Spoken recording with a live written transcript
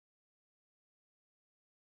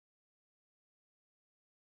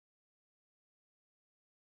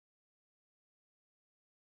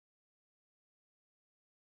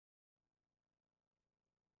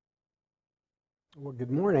Well,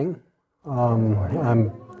 good morning.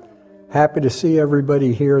 I'm happy to see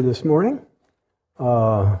everybody here this morning. Had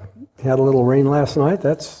a little rain last night.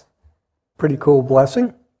 That's a pretty cool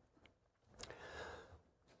blessing.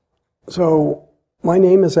 So, my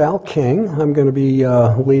name is Al King. I'm going to be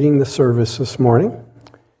leading the service this morning.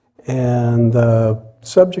 And the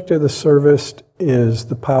subject of the service is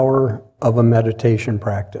the power of a meditation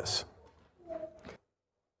practice.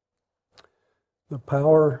 The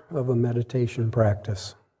power of a meditation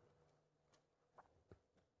practice.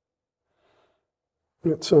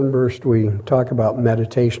 At Sunburst, we talk about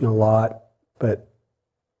meditation a lot, but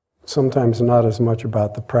sometimes not as much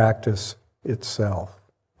about the practice itself.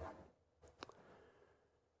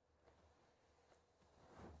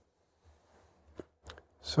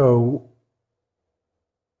 So,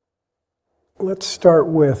 let's start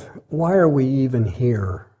with, why are we even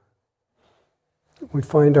here? We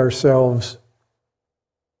find ourselves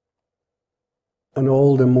an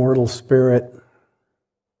old immortal spirit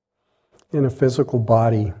in a physical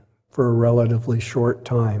body for a relatively short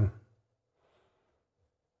time.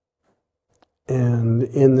 And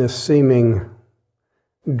in this seeming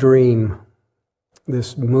dream,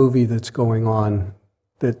 this movie that's going on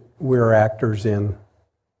that we're actors in.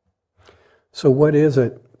 So what is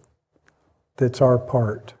it that's our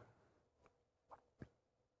part?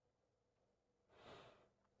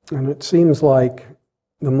 And it seems like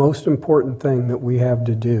the most important thing that we have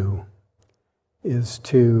to do is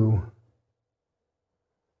to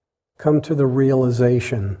come to the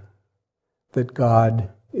realization that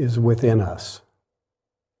God is within us.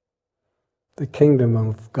 The kingdom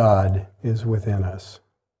of God is within us.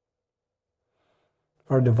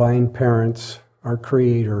 Our divine parents, our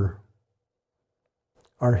Creator,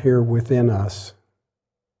 are here within us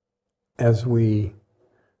as we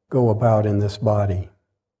go about in this body.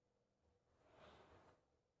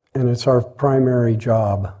 And it's our primary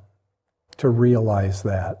job to realize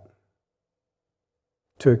that,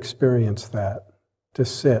 to experience that, to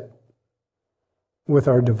sit with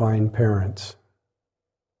our divine parents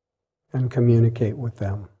and communicate with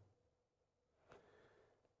them.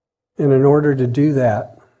 And in order to do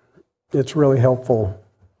that, it's really helpful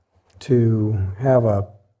to have a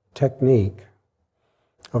technique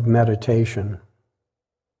of meditation.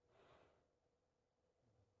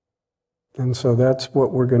 And so that's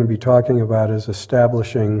what we're going to be talking about, is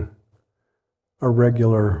establishing a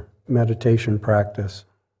regular meditation practice.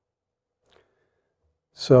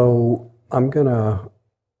 So I'm going to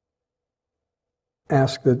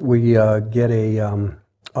ask that we get a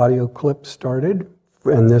audio clip started,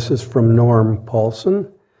 and this is from Norm Paulsen,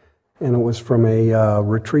 and it was from a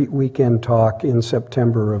retreat weekend talk in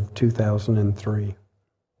September of 2003.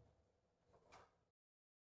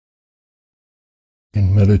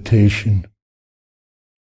 In meditation,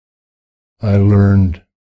 I learned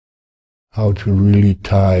how to really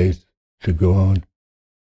tithe to God,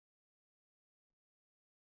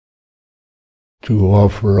 to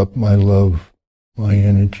offer up my love, my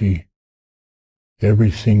energy,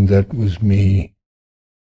 everything that was me.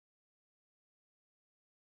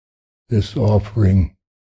 This offering,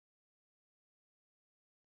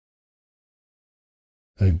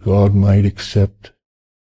 that God might accept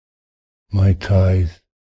my tithe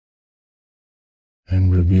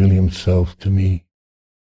and reveal Himself to me.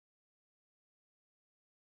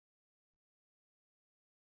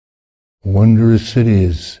 Wondrous it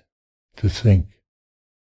is to think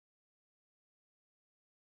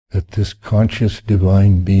that this conscious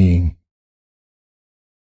divine being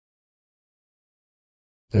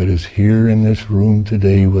that is here in this room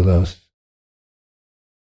today with us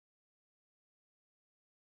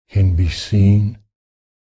can be seen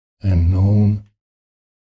and known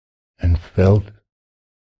and felt,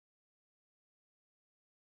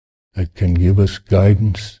 that can give us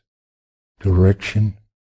guidance, direction,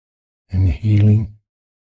 and healing.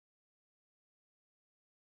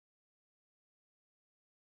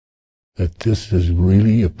 That this is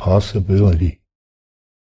really a possibility.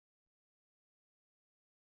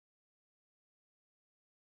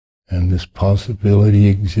 And this possibility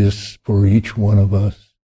exists for each one of us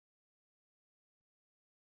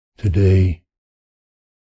today.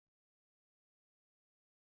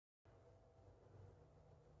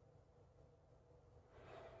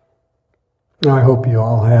 I hope you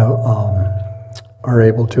all are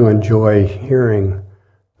able to enjoy hearing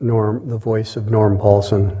the voice of Norm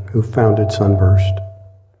Paulsen, who founded Sunburst.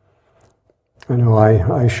 I know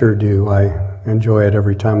I sure do. I enjoy it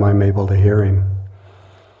every time I'm able to hear him.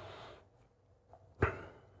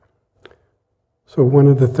 So one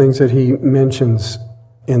of the things that he mentions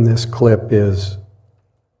in this clip is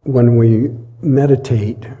when we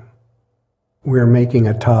meditate, we're making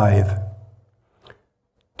a tithe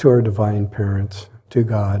to our divine parents, to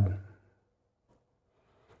God.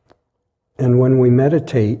 And when we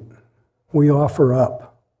meditate, we offer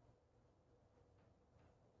up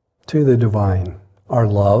to the divine our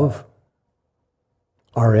love,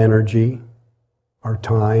 our energy, our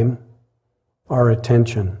time, our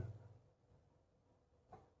attention.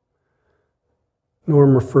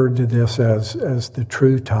 Norm referred to this as the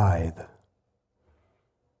true tithe.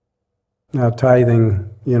 Now, tithing,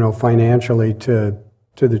 financially to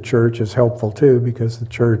the church is helpful too, because the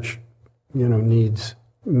church, needs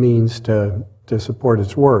means to support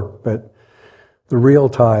its work. But the real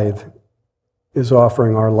tithe is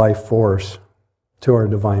offering our life force to our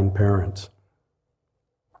divine parents.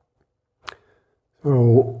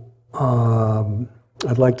 So,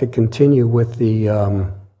 I'd like to continue with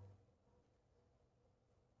the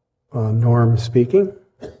Norm speaking.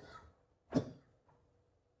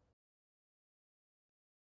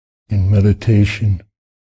 In meditation,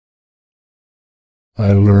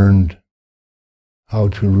 I learned how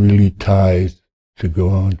to really tithe to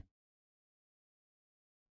God,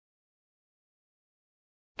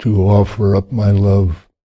 to offer up my love,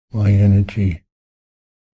 my energy,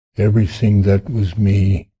 everything that was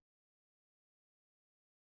me.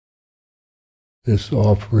 This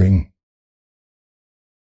offering,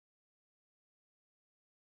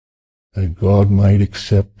 that God might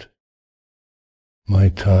accept my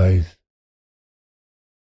tithe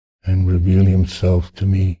and reveal Himself to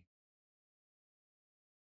me.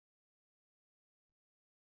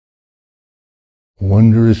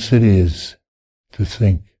 Wondrous it is to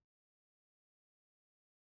think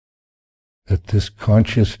that this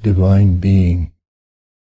conscious divine being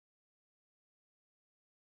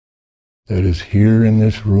that is here in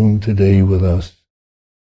this room today with us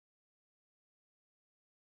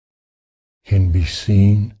can be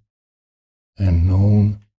seen and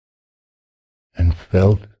known and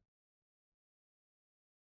felt,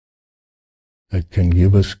 that can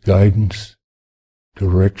give us guidance,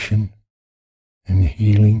 direction, and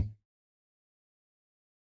healing.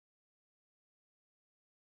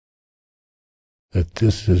 That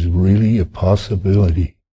this is really a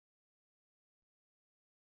possibility.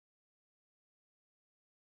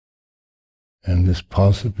 And this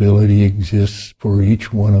possibility exists for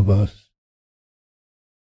each one of us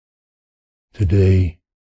today.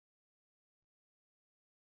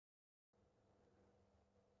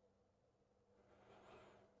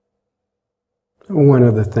 One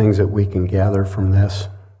of the things that we can gather from this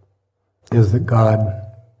is that God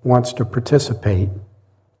wants to participate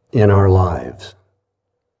in our lives.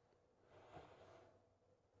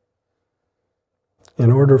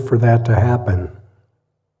 In order for that to happen,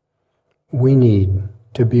 we need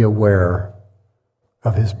to be aware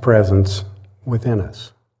of His presence within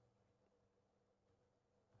us.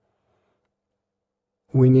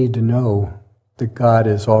 We need to know that God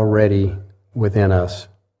is already within us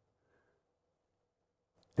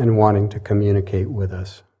and wanting to communicate with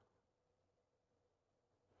us.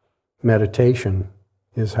 Meditation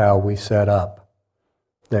is how we set up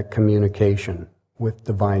that communication with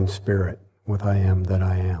Divine Spirit, with I Am that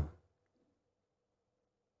I Am.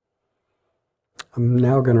 I'm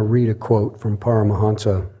now going to read a quote from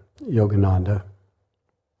Paramahansa Yogananda.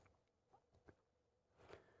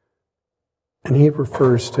 And he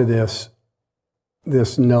refers to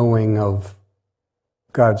this knowing of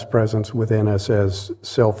God's presence within us as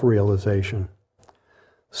self-realization.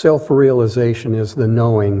 Self-realization is the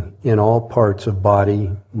knowing in all parts of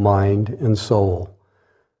body, mind, and soul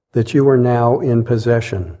that you are now in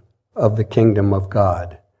possession of the kingdom of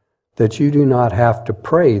God, that you do not have to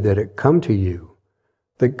pray that it come to you,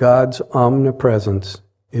 that God's omnipresence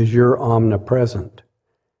is your omnipresent,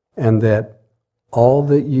 and that all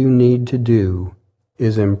that you need to do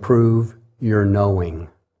is improve your knowing.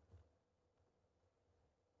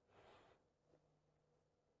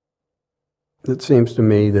 It seems to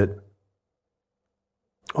me that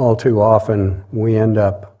all too often we end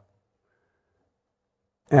up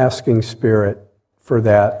asking Spirit for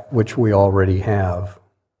that which we already have,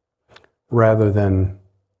 rather than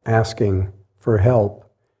asking for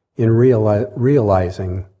help in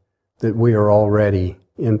realizing that we are already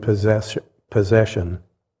in possession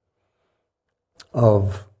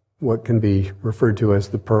of what can be referred to as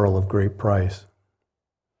the pearl of great price,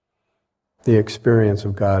 the experience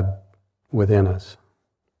of God within us.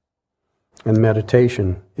 And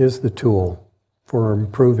meditation is the tool for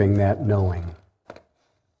improving that knowing.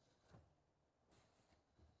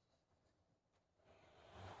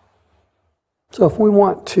 So if we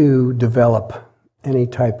want to develop any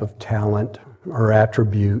type of talent or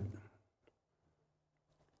attribute,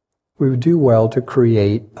 we would do well to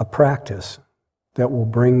create a practice that will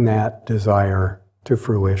bring that desire to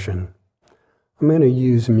fruition. I'm going to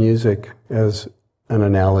use music as an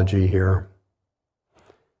analogy here.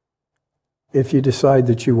 If you decide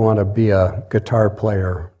that you want to be a guitar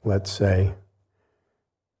player, let's say,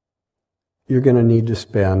 you're going to need to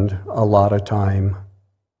spend a lot of time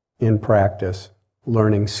in practice,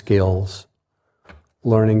 learning skills,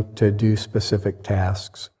 learning to do specific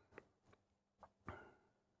tasks.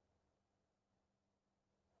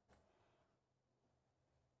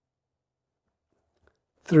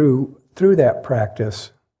 Through that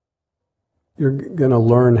practice, you're going to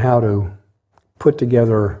learn how to put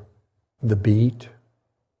together the beat,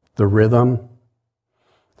 the rhythm,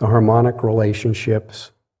 the harmonic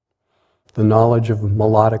relationships, the knowledge of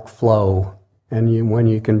melodic flow, and when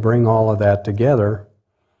you can bring all of that together,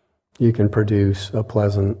 you can produce a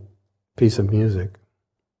pleasant piece of music.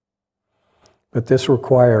 But this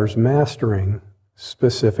requires mastering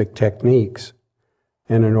specific techniques,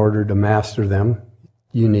 and in order to master them,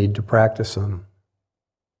 you need to practice them.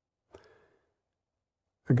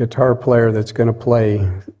 A guitar player that's going to play,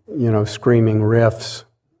 screaming riffs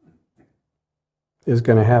is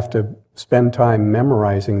going to have to spend time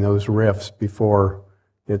memorizing those riffs before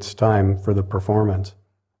it's time for the performance.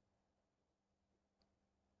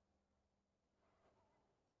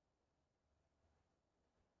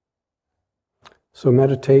 So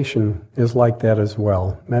meditation is like that as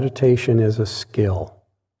well. Meditation is a skill.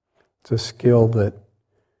 It's a skill that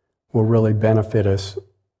will really benefit us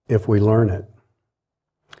if we learn it.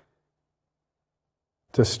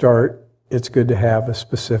 To start, it's good to have a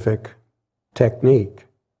specific technique.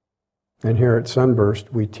 And here at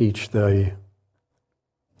Sunburst, we teach the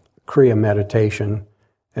Kriya meditation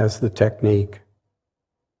as the technique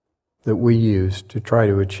that we use to try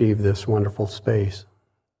to achieve this wonderful space.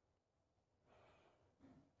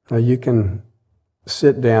 Now you can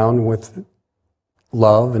sit down with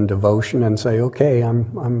love and devotion and say, okay,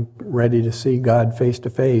 I'm ready to see God face to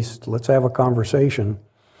face. Let's have a conversation.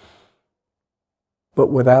 But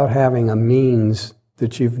without having a means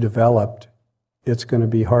that you've developed, it's going to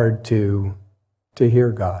be hard to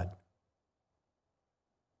hear God.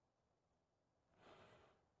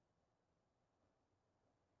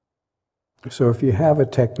 So if you have a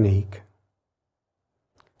technique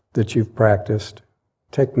that you've practiced,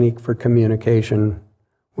 technique for communication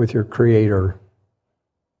with your Creator,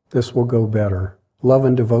 this will go better. Love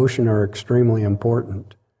and devotion are extremely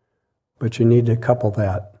important, but you need to couple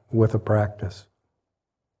that with a practice.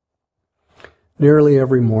 Nearly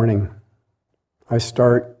every morning, I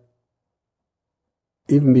start,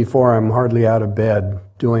 even before I'm hardly out of bed,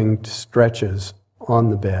 doing stretches on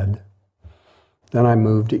the bed. Then I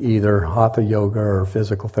move to either hatha yoga or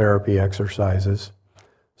physical therapy exercises.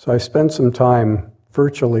 So I spend some time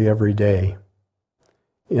virtually every day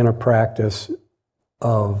in a practice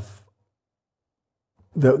of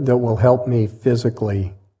that will help me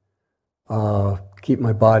physically keep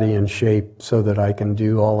my body in shape so that I can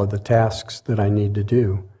do all of the tasks that I need to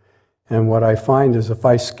do. And what I find is if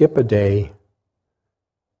I skip a day,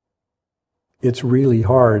 it's really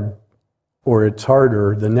hard, or it's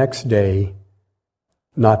harder the next day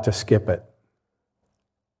not to skip it.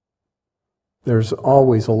 There's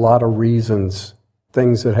always a lot of reasons,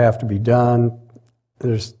 things that have to be done.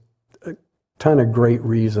 There's a ton of great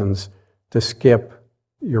reasons to skip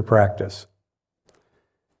your practice.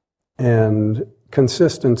 And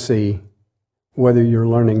consistency, whether you're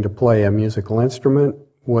learning to play a musical instrument,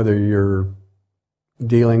 whether you're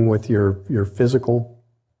dealing with your physical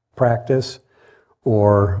practice,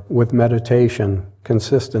 or with meditation,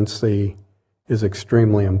 consistency is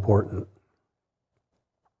extremely important.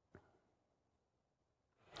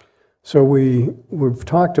 So we've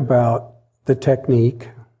talked about the technique.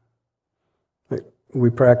 We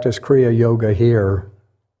practice Kriya Yoga here.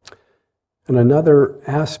 And another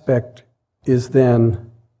aspect is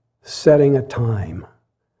then setting a time,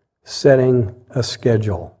 setting a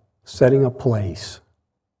schedule, setting a place.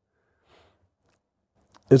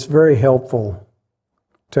 It's very helpful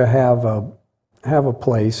to have a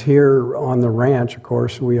place. Here on the ranch, of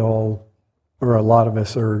course, we all, or a lot of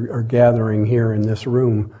us, are gathering here in this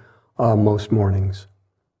room most mornings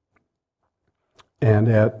and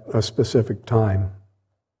at a specific time.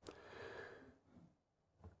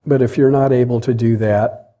 But if you're not able to do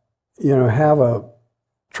that,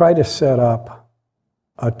 try to set up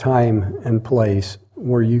a time and place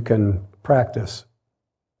where you can practice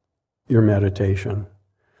your meditation.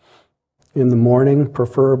 In the morning,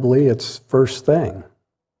 preferably, it's first thing.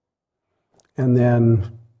 And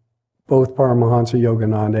then both Paramahansa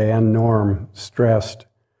Yogananda and Norm stressed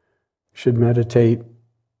should meditate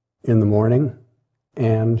in the morning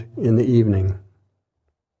and in the evening.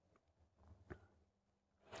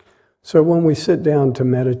 So when we sit down to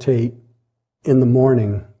meditate in the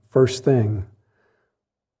morning, first thing,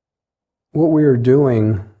 what we are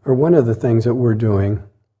doing, or one of the things that we're doing,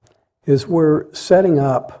 is we're setting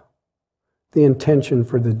up the intention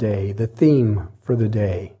for the day, the theme for the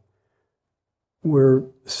day. We're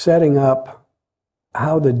setting up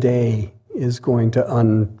how the day is going to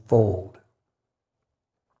unfold.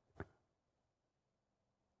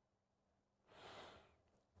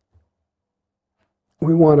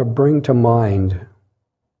 We want to bring to mind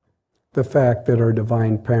the fact that our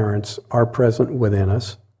divine parents are present within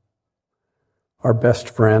us, our best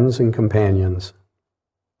friends and companions.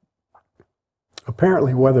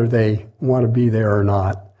 Apparently, whether they want to be there or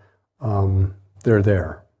not, they're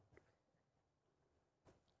there.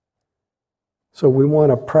 So we want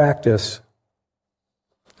to practice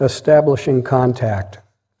establishing contact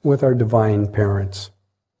with our divine parents.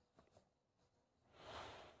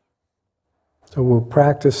 So we'll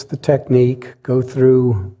practice the technique, go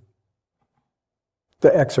through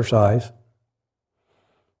the exercise,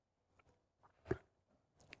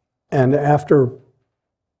 and after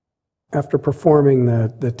performing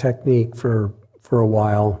the technique for a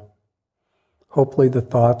while, hopefully the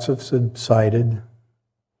thoughts have subsided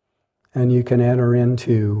and you can enter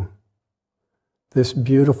into this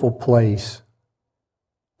beautiful place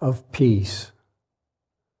of peace,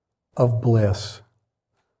 of bliss,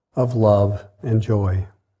 of love and joy.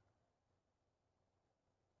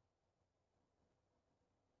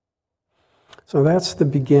 So that's the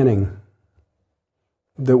beginning.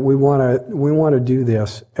 That we want to do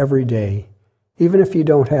this every day. Even if you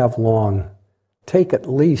don't have long, take at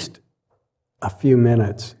least a few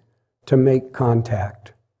minutes to make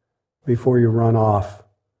contact before you run off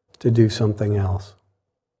to do something else.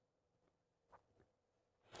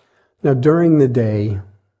 Now, during the day,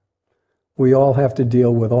 we all have to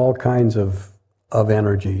deal with all kinds of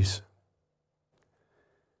energies.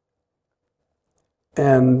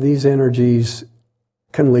 And these energies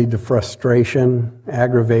can lead to frustration,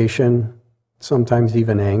 aggravation, sometimes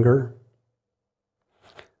even anger.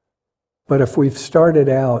 But if we've started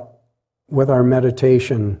out with our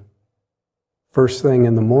meditation first thing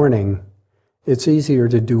in the morning, it's easier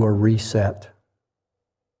to do a reset.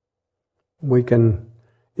 We can't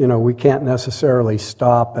necessarily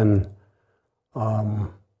stop and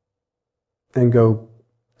go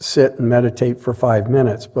sit and meditate for 5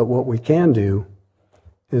 minutes, but what we can do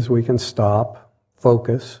is we can stop,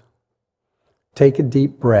 focus, take a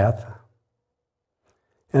deep breath,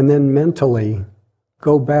 and then mentally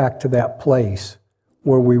go back to that place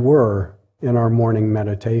where we were in our morning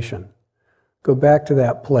meditation. Go back to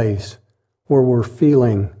that place where we're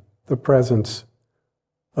feeling the presence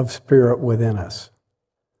of Spirit within us,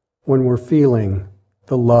 when we're feeling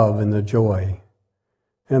the love and the joy,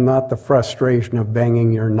 and not the frustration of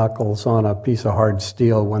banging your knuckles on a piece of hard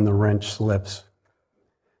steel when the wrench slips,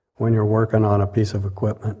 when you're working on a piece of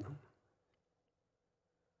equipment.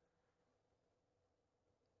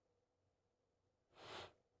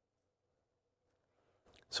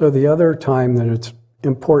 So the other time that it's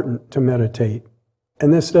important to meditate,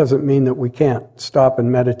 and this doesn't mean that we can't stop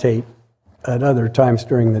and meditate at other times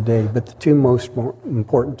during the day, but the two most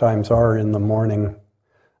important times are in the morning,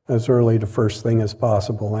 as early to first thing as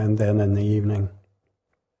possible, and then in the evening.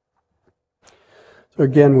 So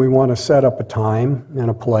again, we want to set up a time and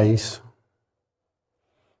a place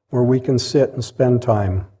where we can sit and spend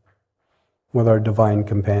time with our divine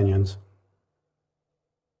companions.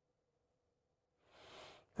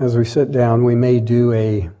 As we sit down, we may do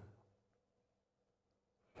a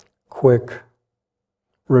quick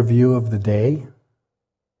review of the day.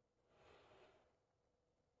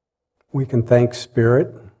 We can thank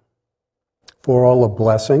Spirit for all the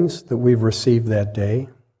blessings that we've received that day.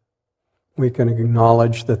 We can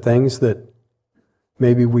acknowledge the things that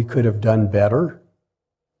maybe we could have done better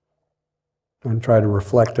and try to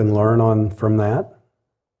reflect and learn from that.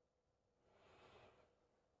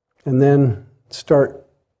 And then start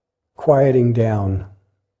quieting down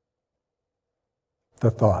the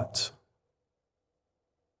thoughts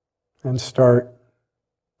and start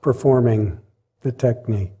performing the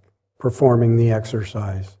technique, performing the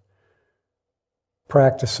exercise,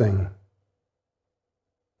 practicing,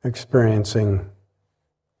 experiencing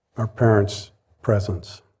our parents'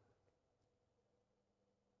 presence.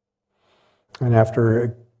 And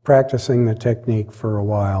after practicing the technique for a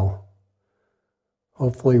while,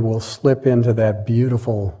 hopefully we'll slip into that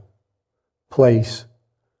beautiful place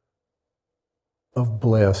of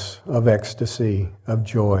bliss, of ecstasy, of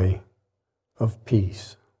joy, of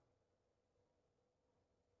peace.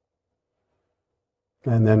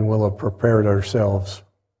 And then we'll have prepared ourselves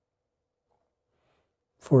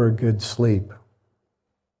for a good sleep.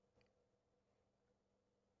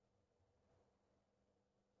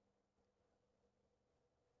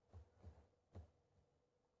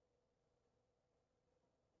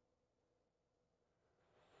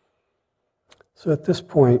 So at this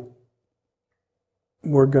point,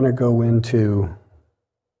 we're going to go into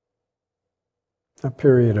a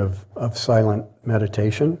period of silent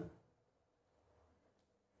meditation.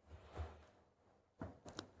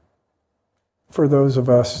 For those of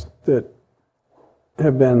us that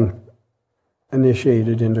have been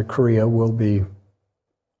initiated into Kriya, we'll be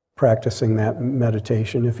practicing that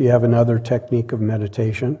meditation. If you have another technique of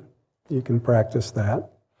meditation, you can practice that.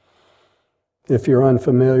 If you're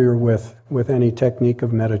unfamiliar with any technique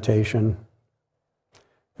of meditation,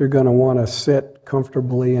 you're going to want to sit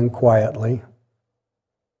comfortably and quietly.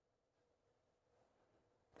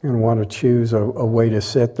 You're going to want to choose a way to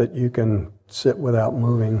sit that you can sit without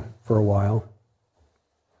moving for a while.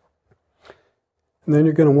 And then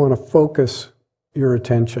you're going to want to focus your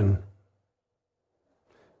attention.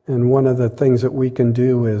 And one of the things that we can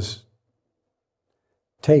do is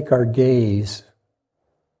take our gaze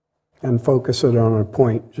and focus it on a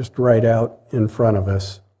point just right out in front of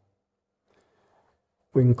us.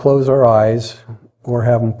 We can close our eyes or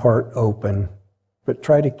have them part open, but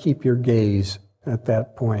try to keep your gaze at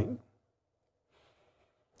that point.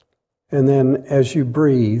 And then as you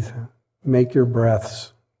breathe, make your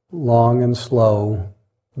breaths long and slow,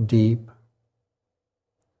 deep.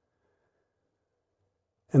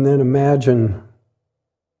 And then imagine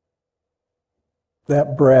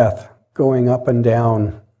that breath going up and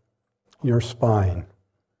down your spine.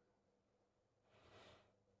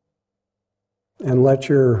 And let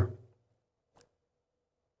your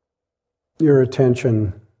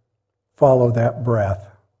attention follow that breath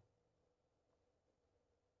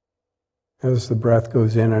as the breath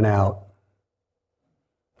goes in and out,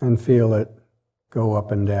 and feel it go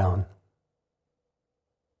up and down.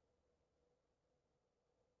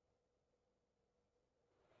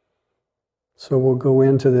 So we'll go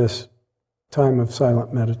into this time of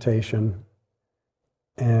silent meditation,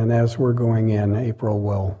 and as we're going in, April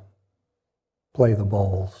will play the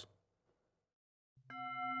bowls.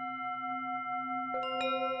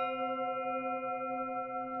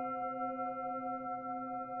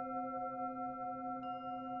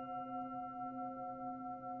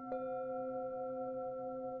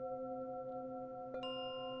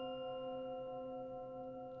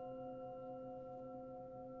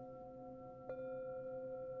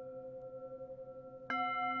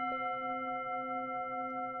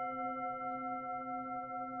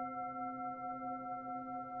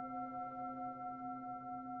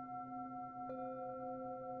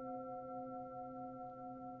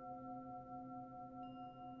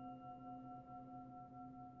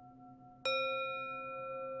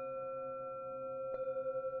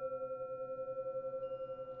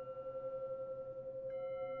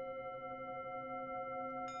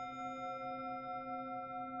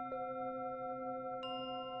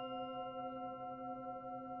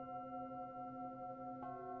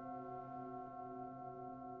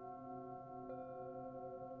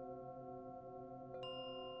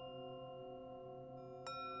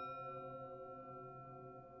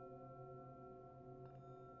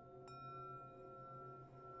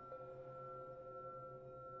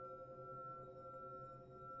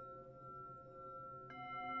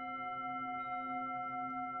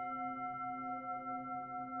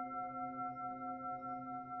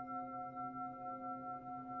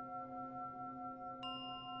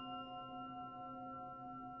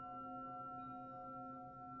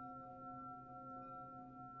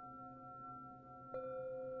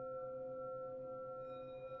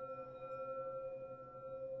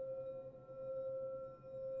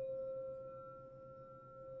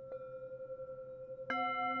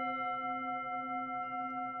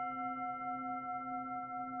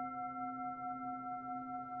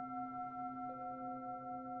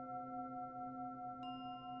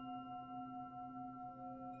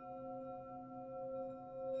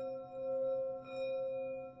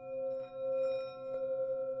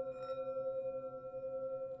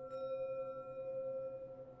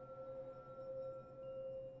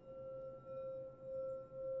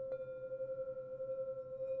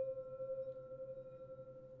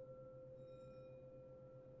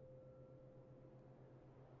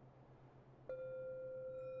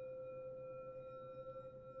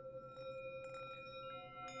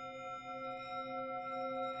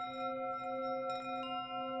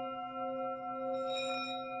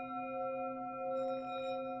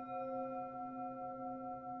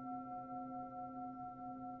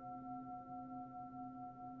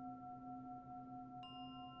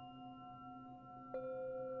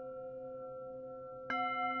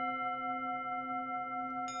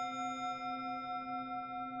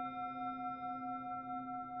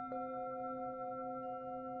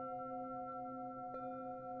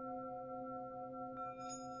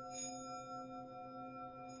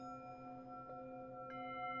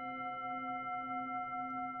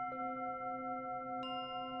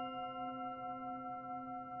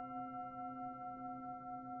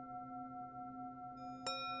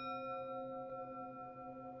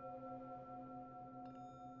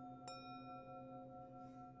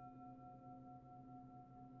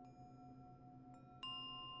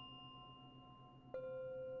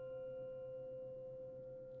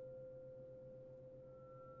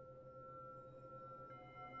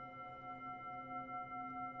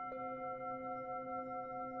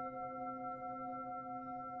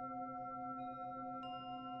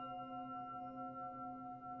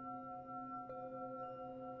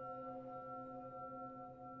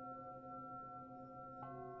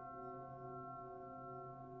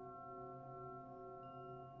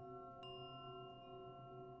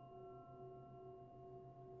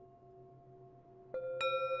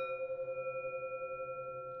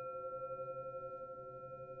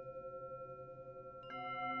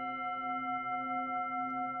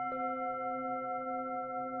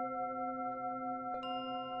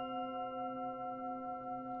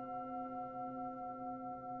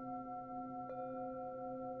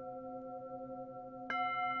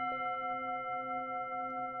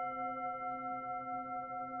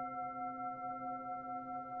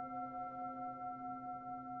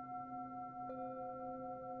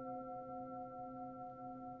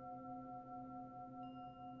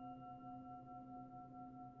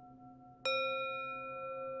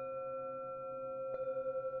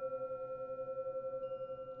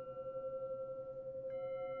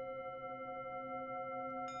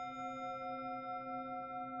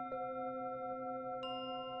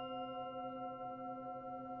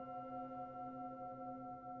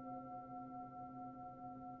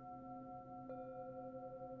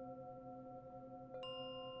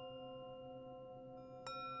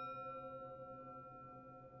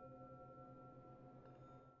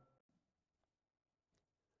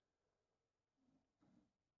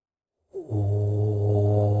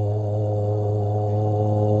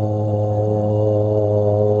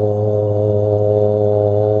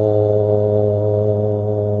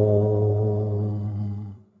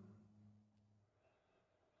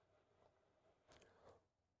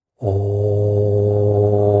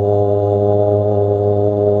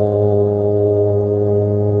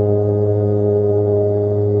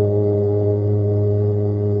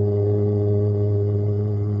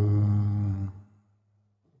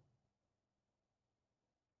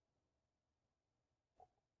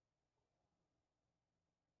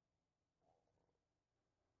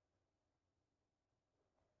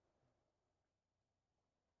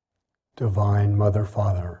 Divine Mother,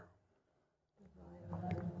 Father,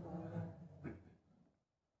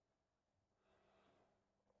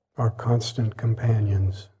 our constant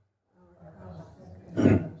companions,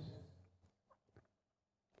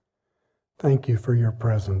 thank you for your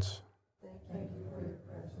presence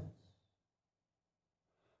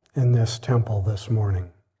in this temple this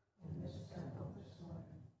morning.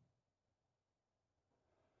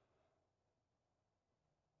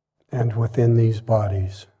 And within these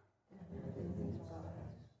bodies.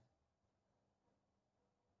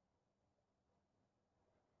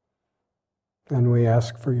 And we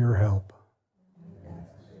ask for your help.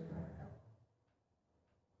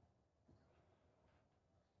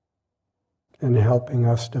 In helping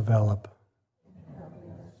us develop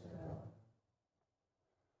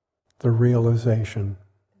the realization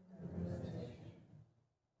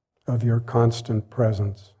of your constant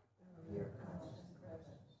presence.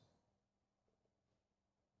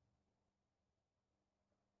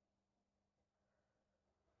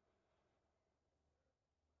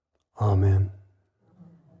 Amen.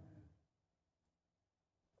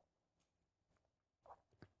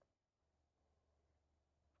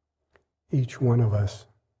 Each one of us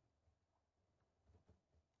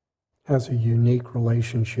has a unique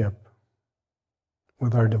relationship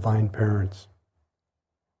with our divine parents,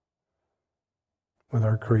 with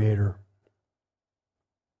our Creator.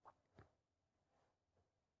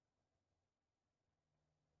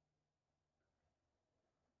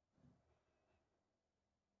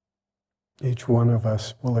 Each one of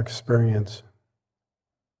us will experience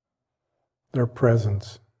their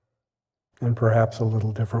presence in perhaps a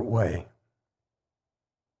little different way.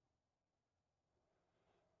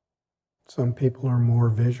 Some people are more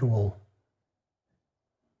visual.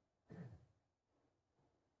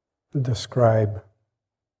 Describe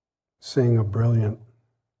seeing a brilliant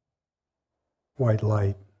white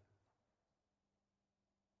light.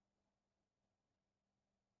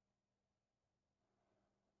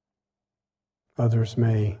 Others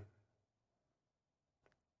may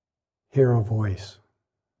hear a voice.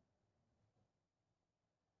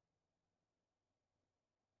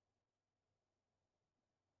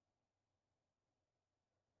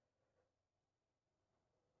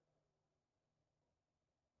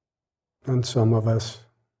 And some of us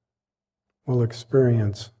will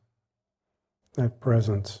experience that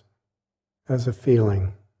presence as a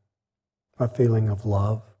feeling of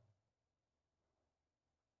love,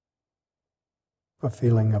 a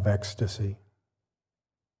feeling of ecstasy.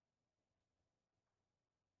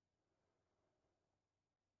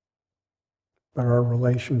 But our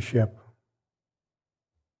relationship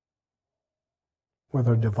with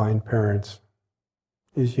our divine parents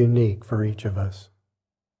is unique for each of us.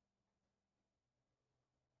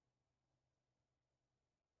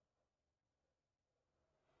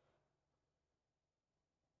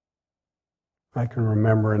 I can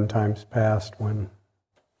remember in times past when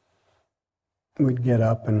we'd get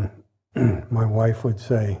up and my wife would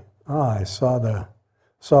say, I saw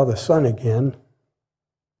the sun again.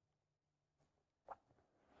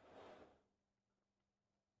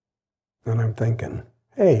 And I'm thinking,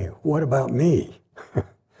 hey, what about me?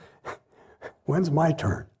 When's my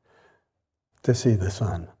turn to see the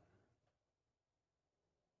sun?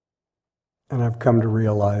 And I've come to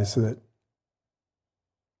realize that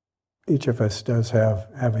each of us does have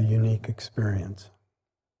a unique experience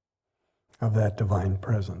of that divine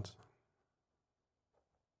presence.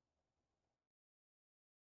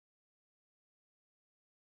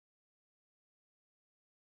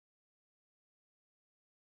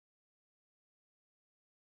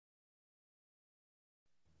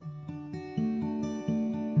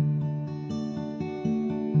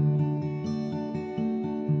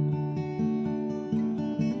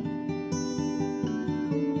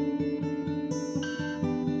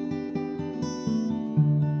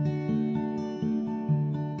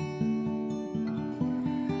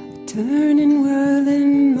 Turning world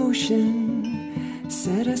in motion,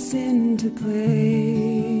 set us into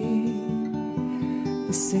play.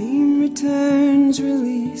 The same returns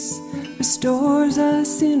release, restores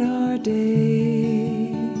us in our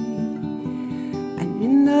day. And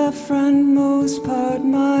in the frontmost part,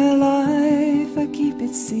 my life, I keep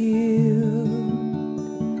it sealed.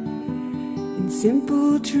 In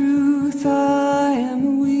simple truth, I am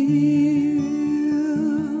a wheel,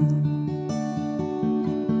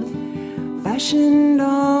 fashioned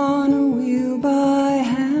on a wheel by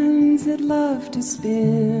hands that love to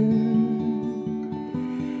spin,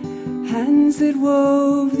 hands that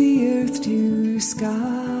wove the earth to sky,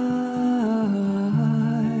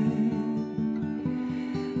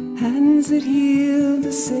 hands that healed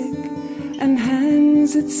the sick and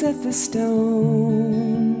hands that set the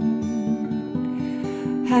stone,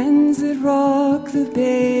 hands that rock the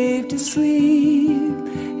babe to sleep,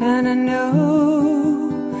 and I know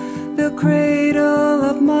the cradle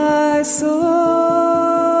of my soul.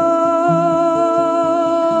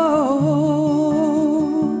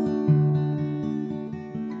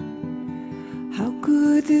 How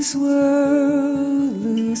could this world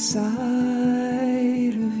lose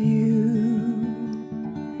sight of you?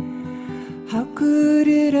 How could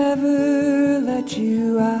it ever let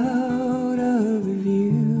you out of the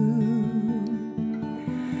view?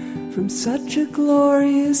 From such a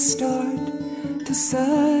glorious start to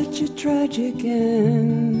such a tragic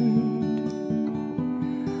end.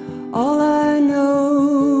 All I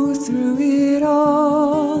know through it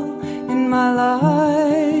all in my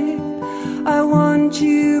life, I want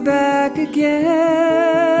you back again.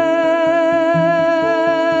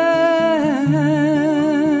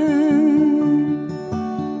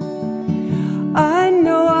 I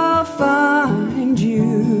know I'll find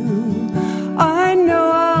you, I know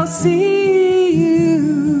I'll see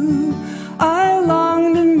you, I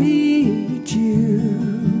long to meet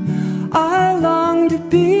you, I long to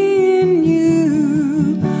be in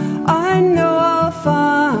you. I know I'll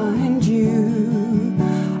find you,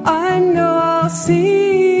 I know I'll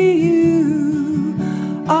see you,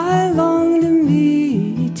 I long to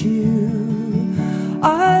meet you,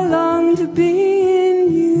 I long to be in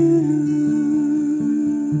you.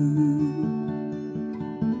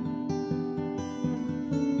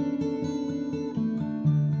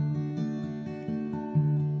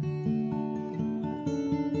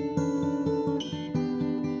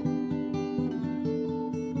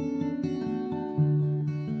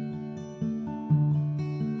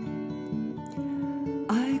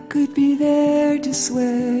 I could be there to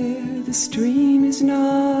swear the stream is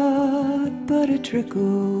not but a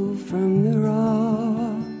trickle from the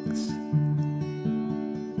rocks.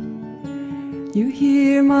 You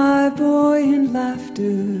hear my buoyant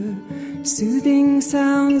laughter, soothing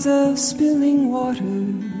sounds of spilling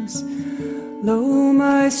waters. Lo,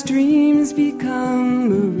 my streams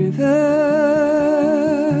become a river,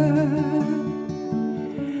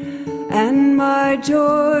 and my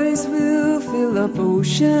joys will fill up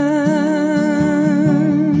oceans.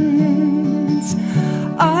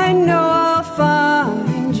 I know I'll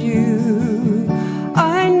find you,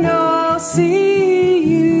 I know I'll see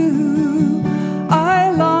you,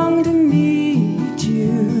 I long to meet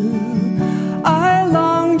you, I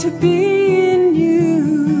long to be in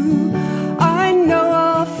you. I know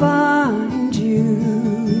I'll find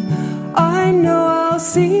you, I know I'll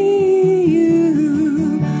see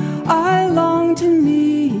you, I long to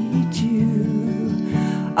meet you,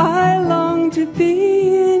 I long to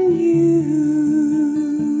be in you.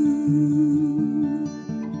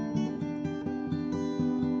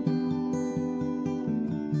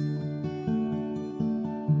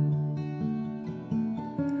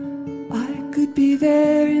 I could be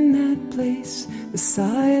there in that place, the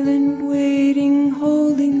silent waiting,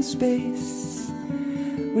 holding space,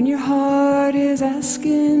 when your heart is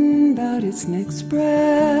asking about its next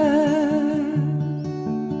breath.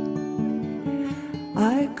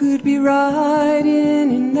 I could be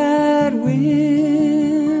riding in that wind,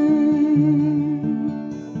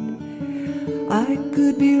 I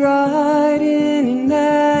could be riding in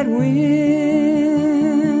that wind,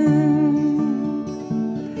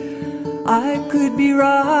 I could be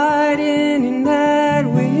riding in that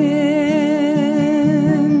wind.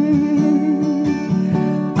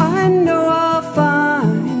 I know I'll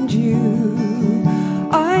find you,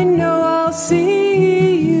 I know I'll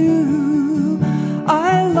see you,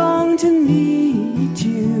 I long to meet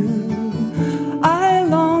you, I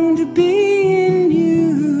long to be in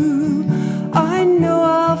you. I know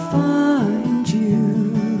I'll find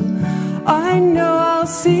you, I know I'll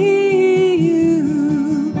see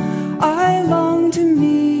you, I long to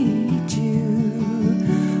meet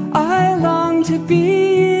you, I long to be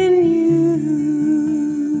in you.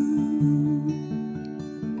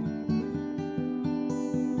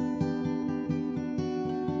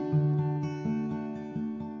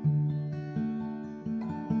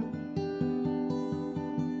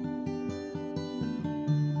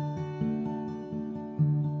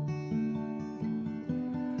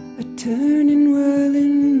 A turning,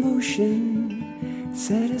 whirling motion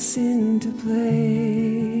set us into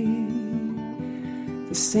play.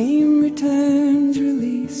 The same returns,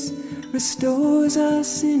 release, restores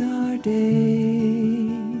us in our day.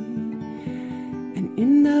 And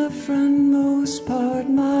in the frontmost part,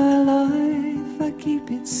 my life, I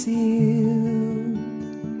keep it sealed.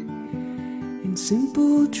 In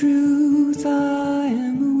simple truth, I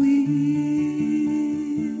am a wheel.